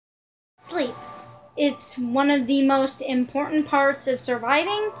Sleep. It's one of the most important parts of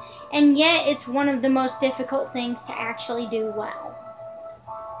surviving, and yet it's one of the most difficult things to actually do well.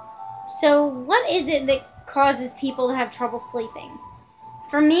 So, what is it that causes people to have trouble sleeping?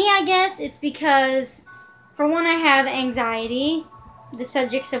 For me, I guess it's because, for one, I have anxiety, the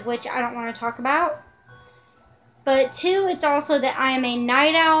subjects of which I don't want to talk about. But two, it's also that I am a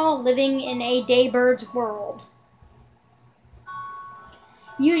night owl living in a daybird's world.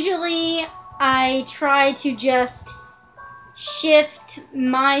 Usually, I try to just shift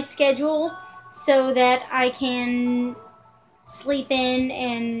my schedule so that I can sleep in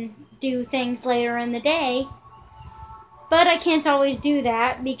and do things later in the day. But I can't always do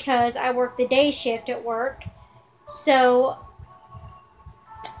that because I work the day shift at work. So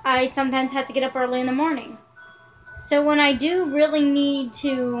I sometimes have to get up early in the morning. So when I do really need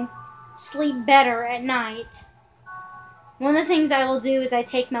to sleep better at night, one of the things I will do is I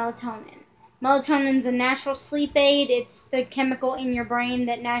take melatonin. Melatonin is a natural sleep aid. It's the chemical in your brain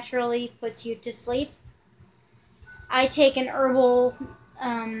that naturally puts you to sleep. I take I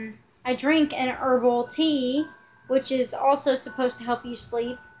drink an herbal tea, which is also supposed to help you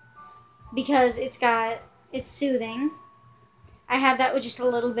sleep because it's soothing. I have that with just a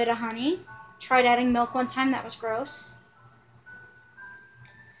little bit of honey. Tried adding milk one time, that was gross.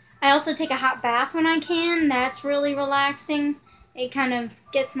 I also take a hot bath when I can. That's really relaxing. It kind of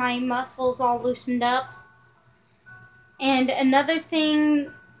gets my muscles all loosened up. And another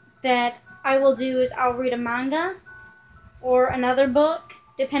thing that I will do is I'll read a manga or another book,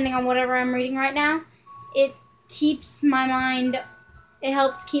 depending on whatever I'm reading right now. It helps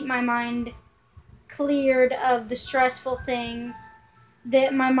keep my mind cleared of the stressful things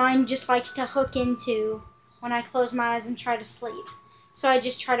that my mind just likes to hook into when I close my eyes and try to sleep. So I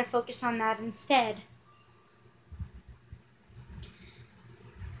just try to focus on that instead.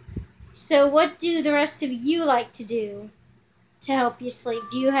 So what do the rest of you like to do to help you sleep?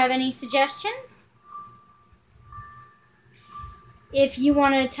 Do you have any suggestions? If you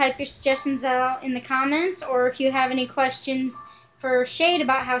want to type your suggestions out in the comments, or if you have any questions for Shade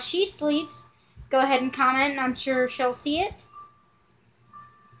about how she sleeps, go ahead and comment and I'm sure she'll see it.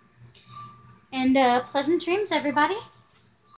 And pleasant dreams, everybody.